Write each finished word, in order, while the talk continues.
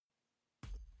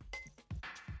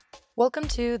Welcome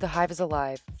to The Hive is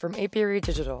Alive from Apiary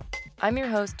Digital. I'm your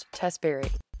host, Tess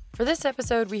Berry. For this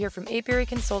episode, we hear from apiary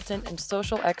consultant and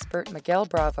social expert Miguel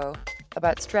Bravo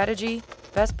about strategy,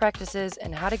 best practices,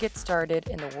 and how to get started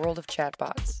in the world of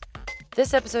chatbots.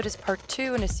 This episode is part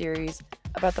 2 in a series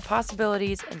about the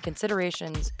possibilities and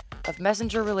considerations of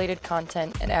messenger-related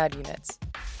content and ad units.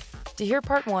 To hear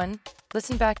part 1,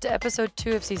 listen back to episode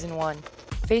 2 of season 1,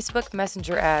 Facebook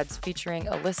Messenger Ads featuring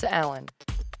Alyssa Allen,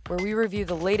 where we review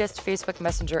the latest Facebook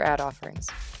Messenger ad offerings.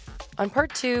 On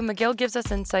part 2, Miguel gives us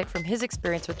insight from his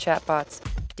experience with chatbots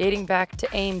dating back to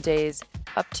AIM days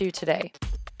up to today.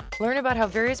 Learn about how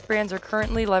various brands are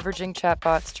currently leveraging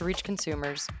chatbots to reach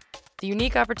consumers, the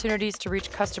unique opportunities to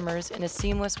reach customers in a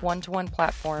seamless one-to-one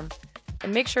platform,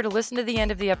 and make sure to listen to the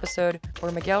end of the episode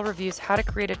where Miguel reviews how to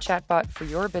create a chatbot for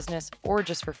your business or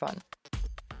just for fun.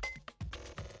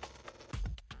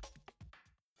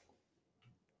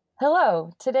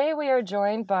 Hello, today we are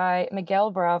joined by Miguel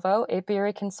Bravo,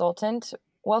 apiary consultant.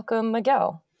 Welcome,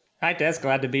 Miguel. Hi, Des.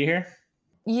 Glad to be here.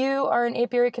 You are an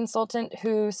apiary consultant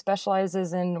who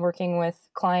specializes in working with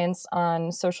clients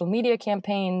on social media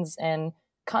campaigns and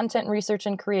content research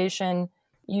and creation.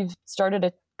 You've started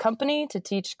a company to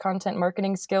teach content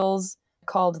marketing skills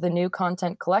called the New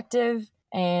Content Collective,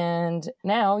 and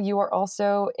now you are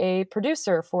also a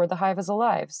producer for The Hive is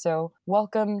Alive. So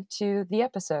welcome to the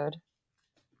episode.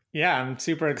 Yeah, I'm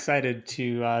super excited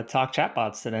to talk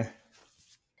chatbots today.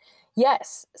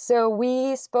 Yes. So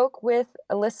we spoke with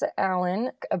Alyssa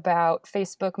Allen about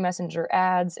Facebook Messenger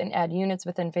ads and ad units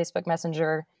within Facebook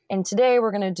Messenger. And today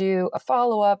we're going to do a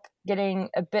follow-up, getting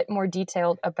a bit more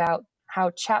detailed about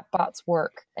how chatbots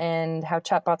work and how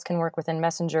chatbots can work within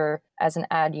Messenger as an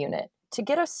ad unit. To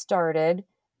get us started,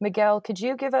 Miguel, could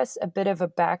you give us a bit of a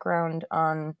background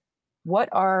on what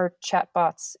are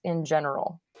chatbots in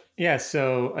general? Yeah,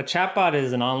 so a chatbot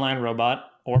is an online robot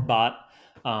or bot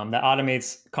that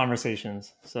automates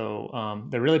conversations. So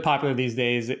they're really popular these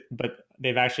days, but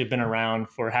they've actually been around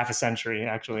for half a century,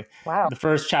 actually. Wow. The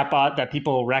first chatbot that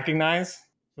people recognize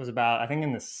was about, I think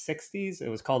in the 60s. It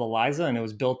was called Eliza, and it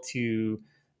was built to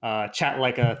chat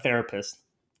like a therapist.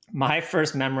 My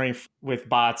first memory with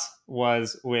bots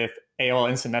was with AOL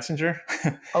Instant Messenger.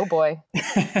 Oh boy.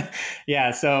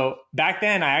 Yeah, so back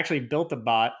then I actually built a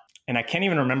bot. And I can't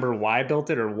even remember why I built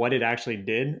it or what it actually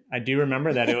did. I do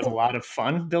remember that it was a lot of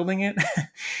fun building it.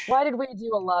 Why did we do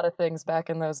a lot of things back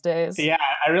in those days? Yeah,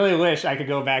 I really wish I could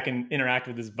go back and interact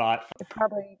with this bot. It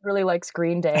probably really likes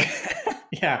Green Day.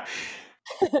 Yeah.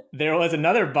 There was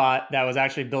another bot that was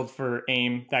actually built for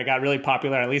AIM that got really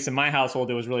popular. At least in my household,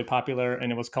 it was really popular.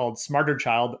 And it was called Smarter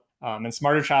Child. And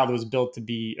Smarter Child was built to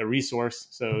be a resource.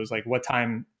 So it was like, what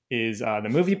time is the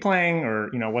movie playing? Or,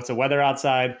 what's the weather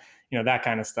outside? That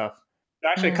kind of stuff.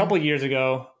 Actually, a couple of years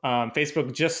ago,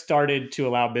 Facebook just started to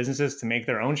allow businesses to make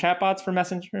their own chatbots for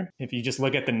Messenger. If you just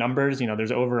look at the numbers,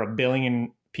 there's over 1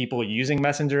 billion people using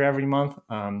Messenger every month.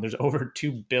 There's over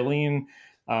 2 billion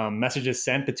messages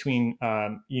sent between,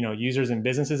 users and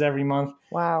businesses every month.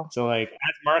 Wow. So like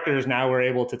as marketers now, we're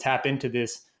able to tap into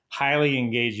this highly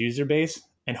engaged user base,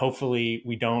 and hopefully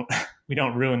we don't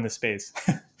ruin the space.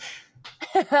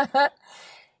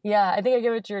 Yeah, I think I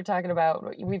get what you're talking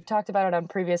about. We've talked about it on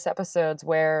previous episodes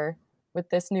where with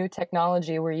this new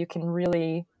technology where you can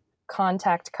really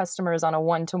contact customers on a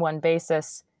one-to-one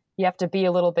basis, you have to be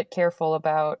a little bit careful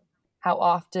about how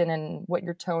often and what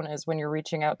your tone is when you're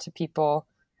reaching out to people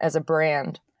as a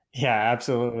brand. Yeah,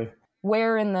 absolutely.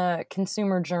 Where in the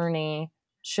consumer journey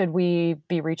should we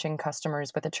be reaching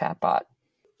customers with a chatbot?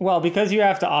 Well, because you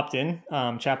have to opt in,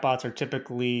 chatbots are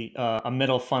typically a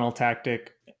middle funnel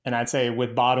tactic, and I'd say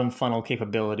with bottom funnel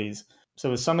capabilities.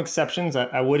 So with some exceptions,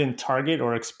 I wouldn't target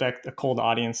or expect a cold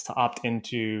audience to opt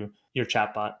into your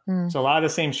chatbot. So a lot of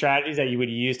the same strategies that you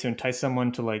would use to entice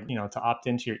someone to to opt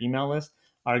into your email list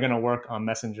are going to work on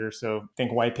Messenger. So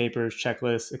think white papers,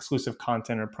 checklists, exclusive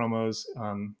content or promos,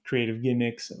 creative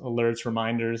gimmicks, alerts,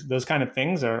 reminders. Those kind of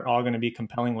things are all going to be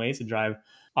compelling ways to drive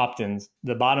opt-ins.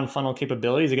 The bottom funnel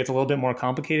capabilities, it gets a little bit more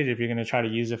complicated if you're going to try to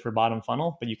use it for bottom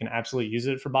funnel, but you can absolutely use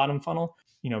it for bottom funnel,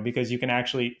 because you can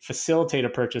actually facilitate a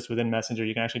purchase within Messenger.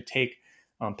 You can actually take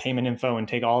payment info and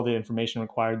take all the information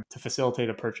required to facilitate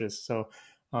a purchase. So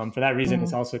for that reason,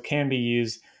 it also can be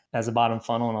used as a bottom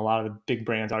funnel, and a lot of the big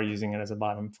brands are using it as a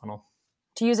bottom funnel.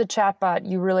 To use a chatbot,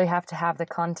 you really have to have the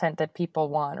content that people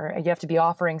want, or you have to be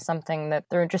offering something that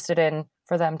they're interested in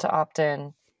for them to opt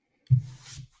in.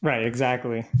 Right,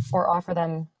 exactly. Or offer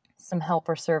them some help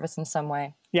or service in some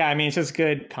way. Yeah, I mean, it's just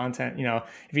good content.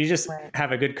 If you just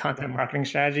have a good content marketing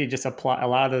strategy, just apply a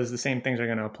lot of the same things are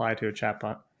going to apply to a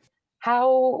chatbot.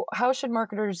 How should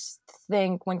marketers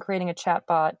think when creating a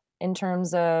chatbot in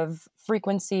terms of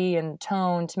frequency and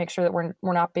tone to make sure that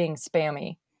we're not being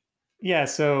spammy? Yeah,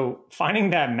 so finding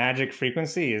that magic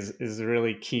frequency is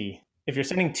really key. If you're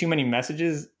sending too many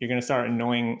messages, you're going to start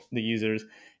annoying the users.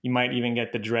 You might even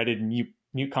get the dreaded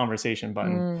mute conversation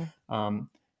button. Mm,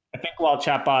 I think while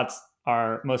chatbots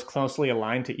are most closely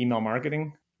aligned to email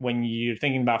marketing, when you're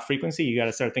thinking about frequency, you got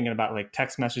to start thinking about like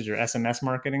text message or SMS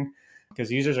marketing,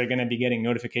 because users are going to be getting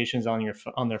notifications on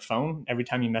their phone every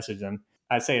time you message them.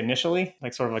 I'd say initially,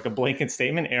 like sort of like a blanket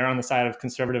statement, err on the side of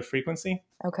conservative frequency.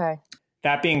 okay.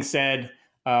 That being said,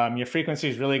 your frequency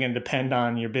is really going to depend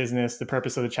on your business, the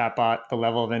purpose of the chatbot, the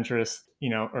level of interest,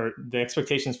 or the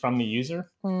expectations from the user.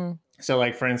 Mm, So,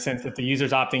 like for instance, if the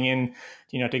user's opting in,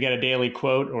 to get a daily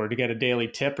quote or to get a daily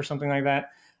tip or something like that,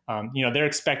 they're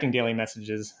expecting daily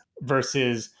messages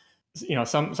versus,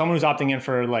 someone who's opting in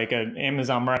for like an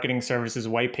Amazon Marketing Services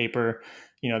white paper.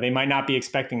 They might not be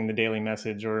expecting the daily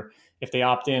message, or if they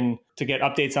opt in to get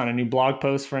updates on a new blog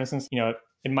post, for instance,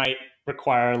 it might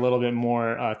require a little bit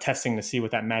more testing to see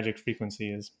what that magic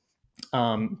frequency is.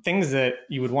 Things that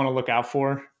you would want to look out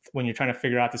for when you're trying to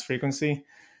figure out this frequency: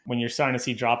 when you're starting to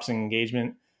see drops in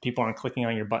engagement, people aren't clicking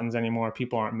on your buttons anymore,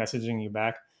 people aren't messaging you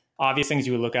back. Obvious things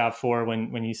you would look out for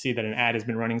when you see that an ad has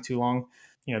been running too long.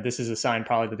 This is a sign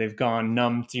probably that they've gone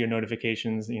numb to your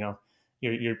notifications.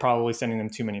 You're probably sending them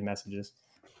too many messages.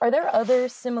 Are there other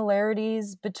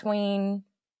similarities between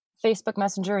Facebook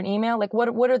Messenger and email? Like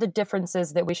what are the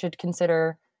differences that we should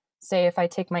consider? Say if I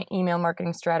take my email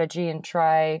marketing strategy and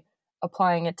try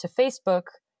applying it to Facebook,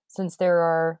 since there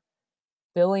are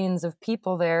billions of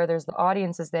people there, there's the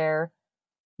audiences there.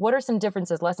 What are some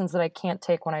differences, lessons that I can't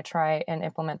take when I try and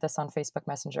implement this on Facebook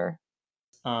Messenger?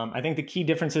 I think the key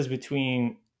differences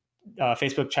between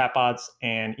Facebook chatbots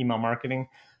and email marketing.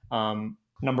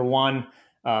 Number one,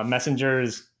 Messenger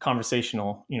is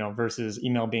conversational, versus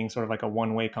email being sort of like a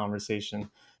one-way conversation.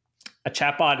 A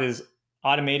chatbot is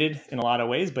automated in a lot of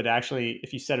ways, but actually,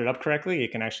 if you set it up correctly,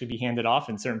 it can actually be handed off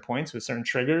in certain points with certain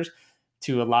triggers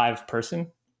to a live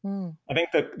person. Mm, I think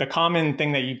the common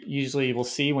thing that you usually will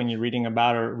see when you're reading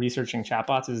about or researching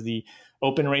chatbots is the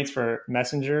open rates for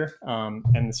Messenger and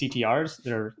the CTRs.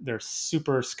 They're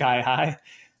super sky high.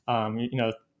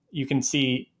 You can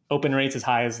see open rates as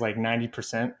high as like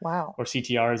 90%, wow. or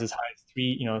CTRs as high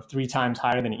as three times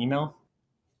higher than email.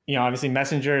 Obviously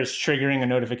Messenger is triggering a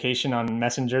notification on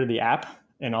Messenger, the app,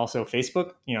 and also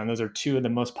Facebook. And those are two of the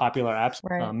most popular apps.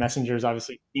 Right. Messenger is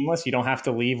obviously seamless. You don't have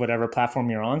to leave whatever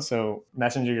platform you're on. So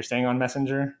Messenger, you're staying on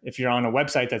Messenger. If you're on a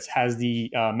website that has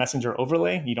the Messenger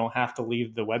overlay, you don't have to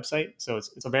leave the website. So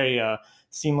it's a very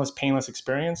seamless, painless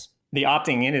experience. The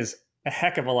opting in is a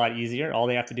heck of a lot easier. All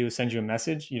they have to do is send you a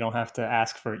message. You don't have to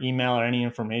ask for email or any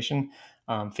information.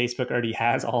 Facebook already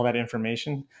has all that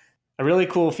information. A really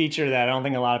cool feature that I don't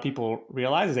think a lot of people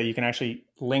realize is that you can actually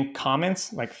link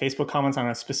comments, like Facebook comments on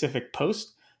a specific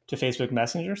post, to Facebook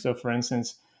Messenger. So for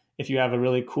instance, if you have a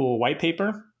really cool white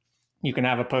paper, you can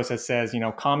have a post that says,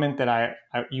 comment that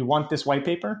you want this white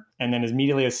paper. And then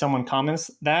immediately as someone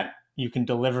comments that, you can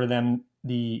deliver them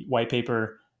the white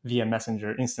paper via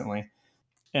Messenger instantly.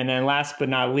 And then last but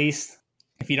not least,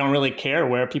 if you don't really care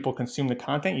where people consume the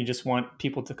content, you just want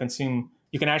people to consume,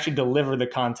 you can actually deliver the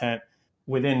content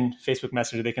within Facebook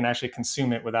Messenger. They can actually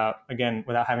consume it without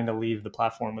having to leave the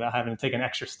platform, without having to take an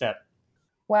extra step.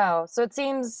 Wow. So it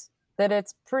seems that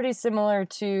it's pretty similar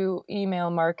to email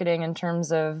marketing in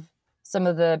terms of some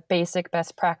of the basic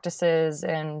best practices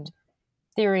and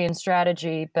theory and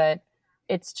strategy, but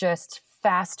it's just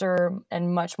faster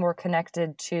and much more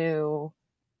connected to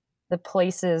the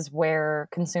places where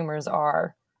consumers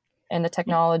are. And the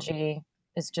technology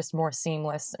is just more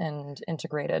seamless and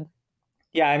integrated.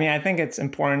 Yeah, I mean, I think it's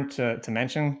important to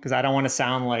mention, because I don't want to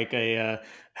sound like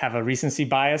have a recency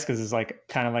bias, because it's like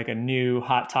kind of like a new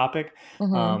hot topic.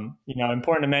 Mm-hmm.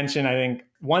 Important to mention. I think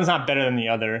one's not better than the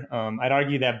other. I'd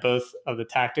argue that both of the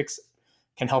tactics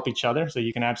can help each other. So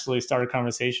you can absolutely start a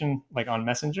conversation like on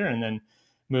Messenger and then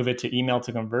move it to email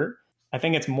to convert. I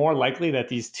think it's more likely that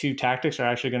these two tactics are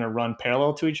actually going to run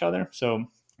parallel to each other. So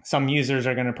some users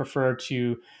are going to prefer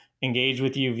to engage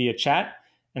with you via chat,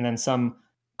 and then some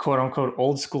quote unquote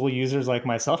old school users like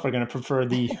myself are going to prefer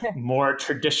the more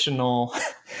traditional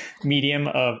medium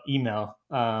of email.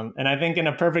 And I think in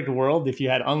a perfect world, if you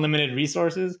had unlimited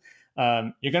resources,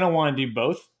 you're going to want to do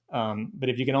both. But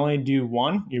if you can only do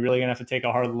one, you're really going to have to take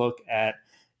a hard look at,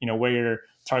 where your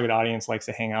target audience likes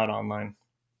to hang out online.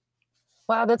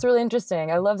 Wow, that's really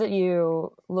interesting. I love that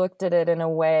you looked at it in a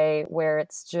way where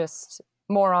it's just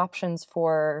more options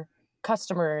for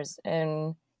customers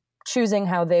in choosing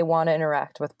how they want to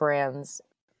interact with brands.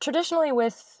 Traditionally,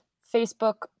 with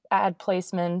Facebook ad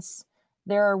placements,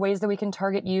 there are ways that we can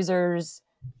target users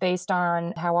based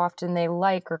on how often they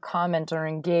like or comment or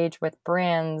engage with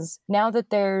brands. Now that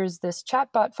there's this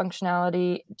chatbot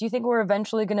functionality, do you think we're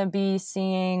eventually going to be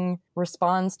seeing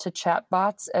response to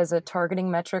chatbots as a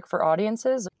targeting metric for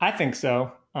audiences? I think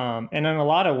so. And in a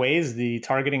lot of ways, the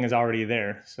targeting is already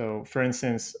there. So, for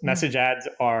instance, message ads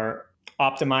are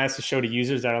optimized to show to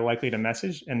users that are likely to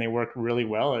message, and they work really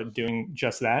well at doing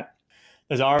just that.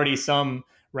 There's already some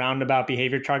roundabout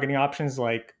behavior targeting options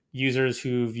like users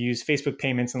who've used Facebook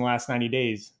payments in the last 90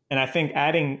 days. And I think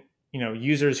adding,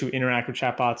 users who interact with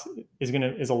chatbots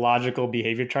is a logical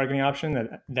behavior targeting option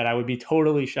that I would be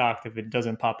totally shocked if it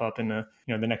doesn't pop up in the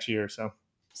next year or so.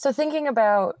 So thinking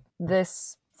about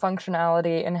this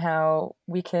functionality and how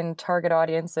we can target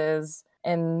audiences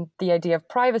and the idea of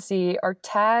privacy, are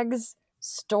tags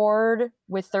stored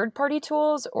with third-party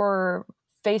tools or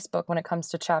Facebook when it comes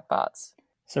to chatbots?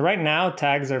 So right now,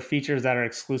 tags are features that are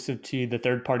exclusive to the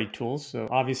third-party tools. So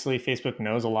obviously, Facebook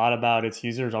knows a lot about its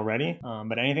users already,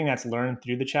 but anything that's learned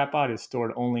through the chatbot is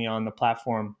stored only on the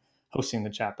platform hosting the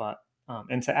chatbot.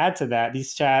 And to add to that,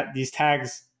 these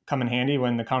tags come in handy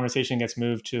when the conversation gets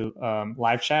moved to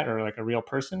live chat or like a real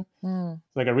person.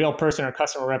 Like a real person or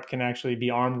customer rep can actually be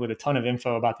armed with a ton of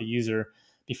info about the user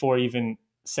before even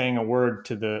saying a word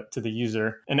to the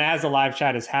user. And as the live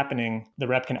chat is happening, the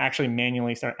rep can actually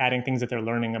manually start adding things that they're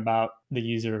learning about the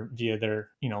user via their,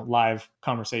 live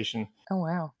conversation. Oh,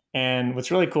 wow. And what's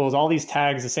really cool is all these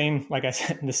tags, the same, like I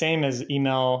said, the same as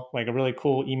email, like a really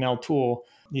cool email tool.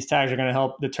 These tags are going to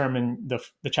help determine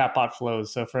the chatbot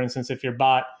flows. So for instance, if your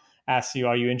bot asks you,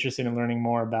 are you interested in learning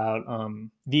more about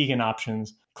vegan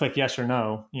options? Click yes or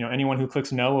no. Anyone who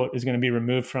clicks no is going to be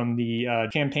removed from the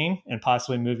campaign and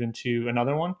possibly moved into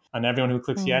another one. And everyone who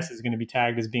clicks yes is going to be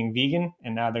tagged as being vegan.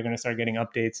 And now they're going to start getting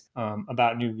updates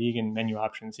about new vegan menu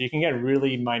options. So you can get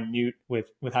really minute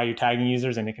with how you're tagging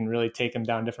users, and it can really take them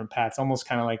down different paths, almost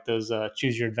kind of like those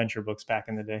choose your adventure books back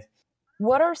in the day.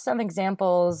 What are some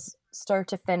examples, start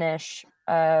to finish,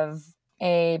 of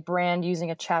a brand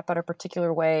using a chatbot a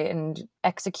particular way and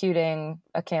executing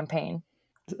a campaign?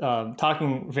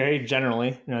 Talking very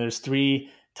generally, there's three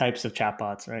types of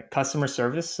chatbots, right? Customer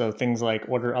service, so things like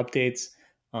order updates,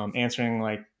 answering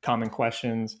like common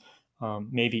questions,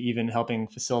 maybe even helping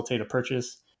facilitate a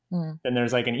purchase. Then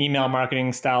there's like an email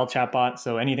marketing style chatbot.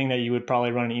 So anything that you would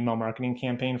probably run an email marketing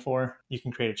campaign for, you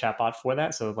can create a chatbot for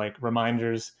that. So like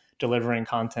reminders, delivering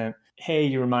content. Hey,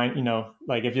 you remind,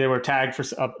 like if they were tagged for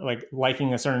like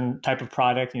liking a certain type of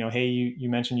product, hey, you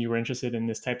mentioned you were interested in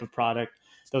this type of product.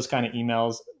 Those kind of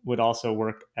emails would also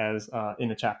work as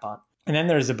in a chatbot. And then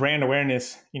there's the brand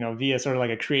awareness, via sort of like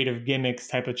a creative gimmicks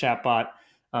type of chatbot.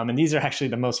 And these are actually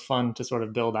the most fun to sort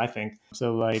of build, I think.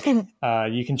 So like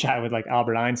you can chat with like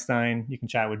Albert Einstein, you can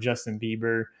chat with Justin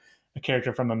Bieber, a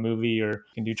character from a movie, or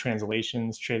you can do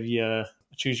translations, trivia,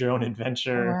 choose your own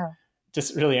adventure. Oh, wow.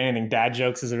 Just really anything. Dad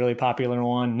jokes is a really popular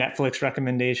one. Netflix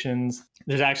recommendations.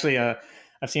 There's actually I've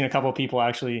seen a couple of people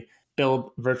actually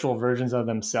build virtual versions of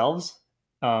themselves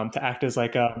to act as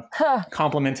like a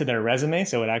complement to their resume.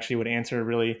 So it actually would answer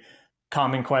really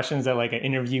common questions that like an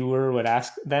interviewer would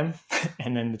ask them,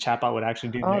 and then the chatbot would actually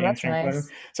do the answering for them.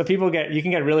 So you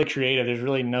can get really creative. There's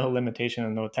really no limitation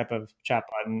on the type of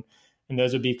chatbot, and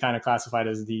those would be kind of classified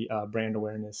as the brand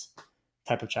awareness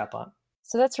type of chatbot.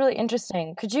 So that's really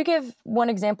interesting. Could you give one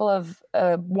example of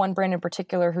one brand in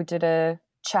particular who did a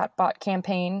chatbot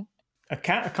campaign? A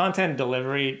content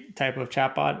delivery type of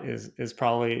chatbot is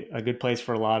probably a good place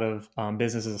for a lot of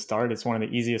businesses to start. It's one of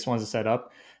the easiest ones to set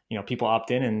up. People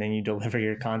opt in and then you deliver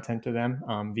your content to them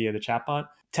via the chatbot.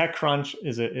 TechCrunch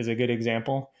is a good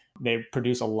example. They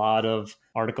produce a lot of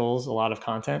articles, a lot of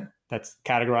content that's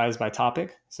categorized by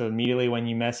topic. So immediately when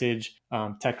you message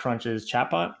TechCrunch's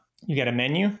chatbot, you get a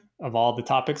menu of all the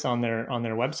topics on their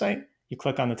website. You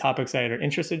click on the topics that are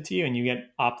interested to you, and you get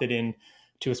opted in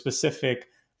to a specific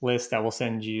list that will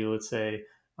send you, let's say,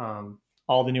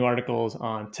 all the new articles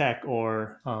on tech,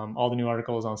 or all the new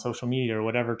articles on social media, or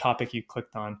whatever topic you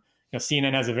clicked on.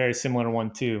 CNN has a very similar one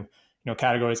too.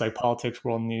 Categories like politics,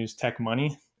 world news, tech,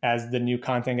 money. As the new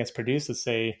content gets produced, let's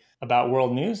say about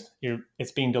world news,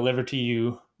 it's being delivered to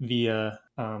you via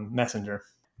Messenger.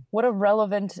 What a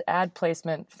relevant ad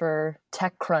placement for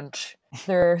TechCrunch.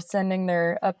 They're sending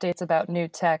their updates about new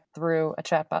tech through a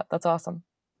chatbot. That's awesome.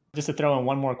 Just to throw in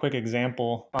one more quick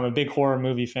example, I'm a big horror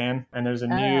movie fan, and there's a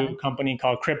new company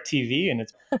called Crypt TV, and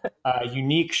it's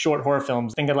unique short horror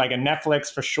films. Think of like a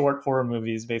Netflix for short horror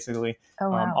movies, basically,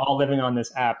 all living on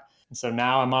this app. And so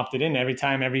now I'm opted in every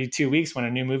 2 weeks when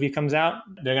a new movie comes out,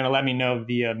 they're going to let me know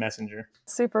via Messenger.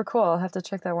 Super cool. I'll have to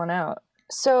check that one out.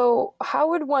 So how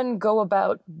would one go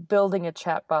about building a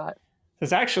chatbot?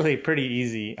 It's actually pretty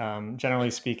easy,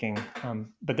 generally speaking.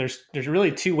 But there's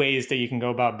really two ways that you can go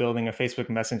about building a Facebook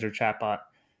Messenger chatbot.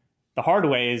 The hard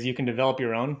way is you can develop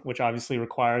your own, which obviously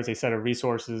requires a set of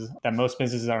resources that most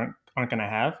businesses aren't going to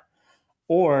have.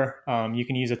 Or you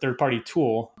can use a third-party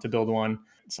tool to build one.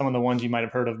 Some of the ones you might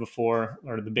have heard of before,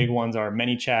 or the big ones, are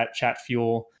ManyChat,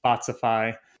 Chatfuel,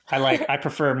 Botsify. I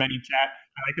prefer ManyChat.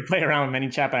 I like to play around with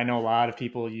ManyChat, but I know a lot of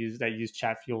people use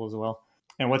Chatfuel as well.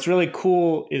 And what's really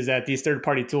cool is that these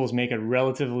third-party tools make it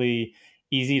relatively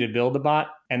easy to build a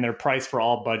bot, and they're priced for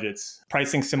all budgets.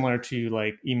 Pricing similar to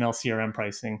like email CRM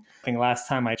pricing. I think last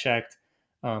time I checked,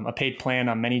 a paid plan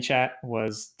on ManyChat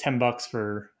was $10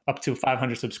 for up to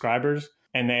 500 subscribers.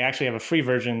 And they actually have a free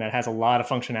version that has a lot of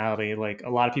functionality. Like a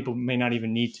lot of people may not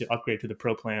even need to upgrade to the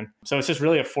pro plan. So it's just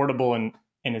really affordable and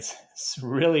it's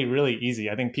really, really easy.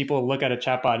 I think people look at a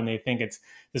chatbot and they think it's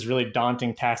this really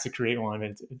daunting task to create one.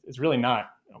 It's really not.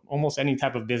 Almost any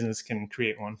type of business can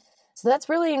create one. So that's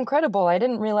really incredible. I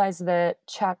didn't realize that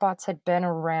chatbots had been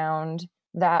around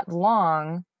that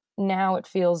long. Now it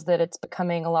feels that it's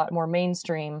becoming a lot more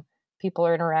mainstream. People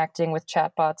are interacting with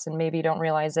chatbots and maybe don't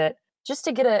realize it. Just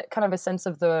to get a kind of a sense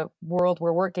of the world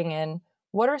we're working in,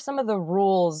 what are some of the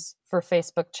rules for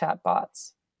Facebook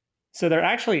chatbots? So there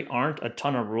actually aren't a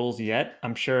ton of rules yet.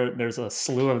 I'm sure there's a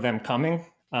slew of them coming.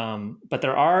 But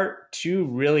there are two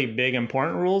really big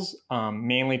important rules,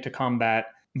 mainly to combat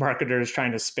marketers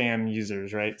trying to spam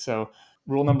users, right? So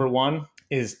rule number one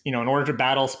is, in order to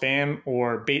battle spam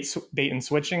or bait and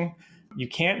switching, you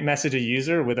can't message a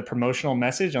user with a promotional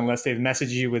message unless they've messaged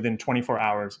you within 24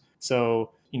 hours. So,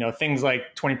 things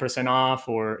like 20% off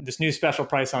or this new special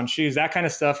price on shoes, that kind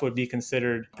of stuff would be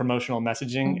considered promotional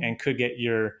messaging and could get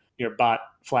your bot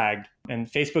flagged.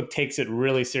 And Facebook takes it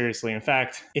really seriously. In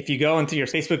fact, if you go into your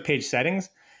Facebook page settings,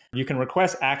 you can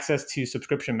request access to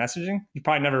subscription messaging. You've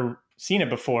probably never seen it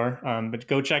before, but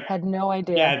go check. Had no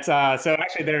idea. Yeah, it's so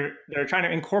actually they're trying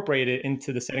to incorporate it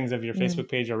into the settings of your Facebook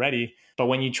page already. But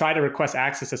when you try to request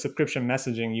access to subscription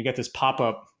messaging, you get this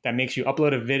pop-up that makes you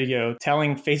upload a video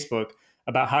telling Facebook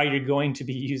about how you're going to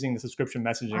be using the subscription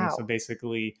messaging. Wow. So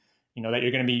basically, that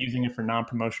you're going to be using it for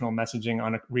non-promotional messaging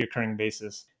on a reoccurring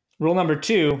basis. Rule number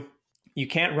two, you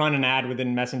can't run an ad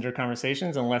within Messenger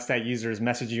conversations unless that user has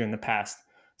messaged you in the past.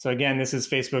 So again, this is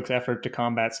Facebook's effort to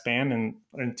combat spam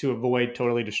and to avoid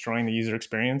totally destroying the user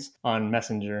experience on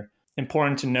Messenger.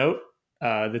 Important to note,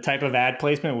 the type of ad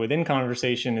placement within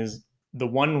conversation is the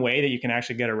one way that you can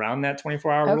actually get around that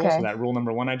 24-hour rule. So that rule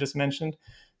number one I just mentioned.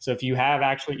 So if you have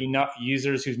actually enough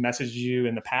users who's messaged you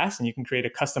in the past and you can create a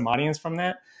custom audience from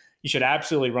that, you should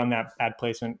absolutely run that ad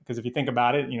placement. Because if you think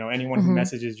about it, anyone who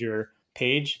messages your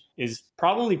page is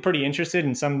probably pretty interested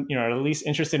in some, or at least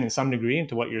interested in some degree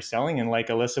into what you're selling. And like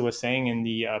Alyssa was saying in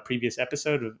the previous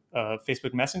episode of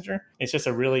Facebook Messenger, it's just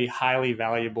a really highly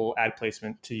valuable ad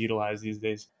placement to utilize these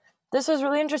days. This was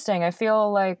really interesting. I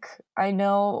feel like I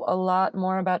know a lot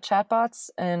more about chatbots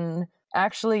and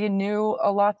actually knew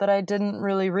a lot that I didn't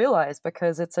really realize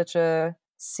because it's such a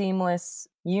seamless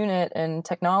unit in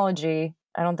technology.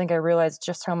 I don't think I realized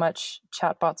just how much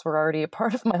chatbots were already a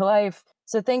part of my life.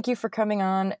 So thank you for coming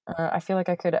on. I feel like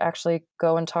I could actually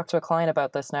go and talk to a client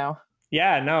about this now.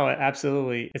 Yeah, no,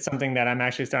 absolutely. It's something that I'm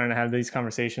actually starting to have these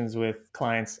conversations with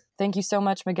clients. Thank you so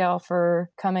much, Miguel, for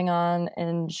coming on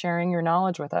and sharing your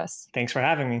knowledge with us. Thanks for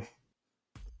having me.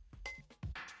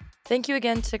 Thank you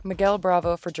again to Miguel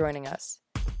Bravo for joining us.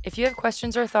 If you have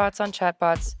questions or thoughts on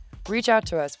chatbots, reach out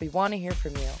to us. We want to hear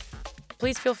from you.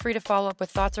 Please feel free to follow up with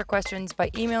thoughts or questions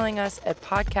by emailing us at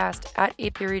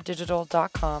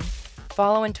podcast@apiarydigital.com.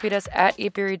 Follow and tweet us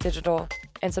 @apiarydigital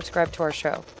and subscribe to our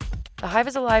show. The Hive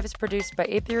is Alive is produced by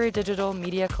Apiary Digital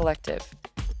Media Collective.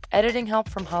 Editing help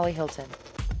from Holly Hilton.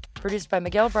 Produced by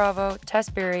Miguel Bravo, Tess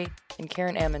Berry, and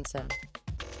Karen Amundson.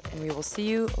 And we will see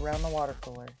you around the water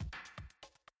cooler.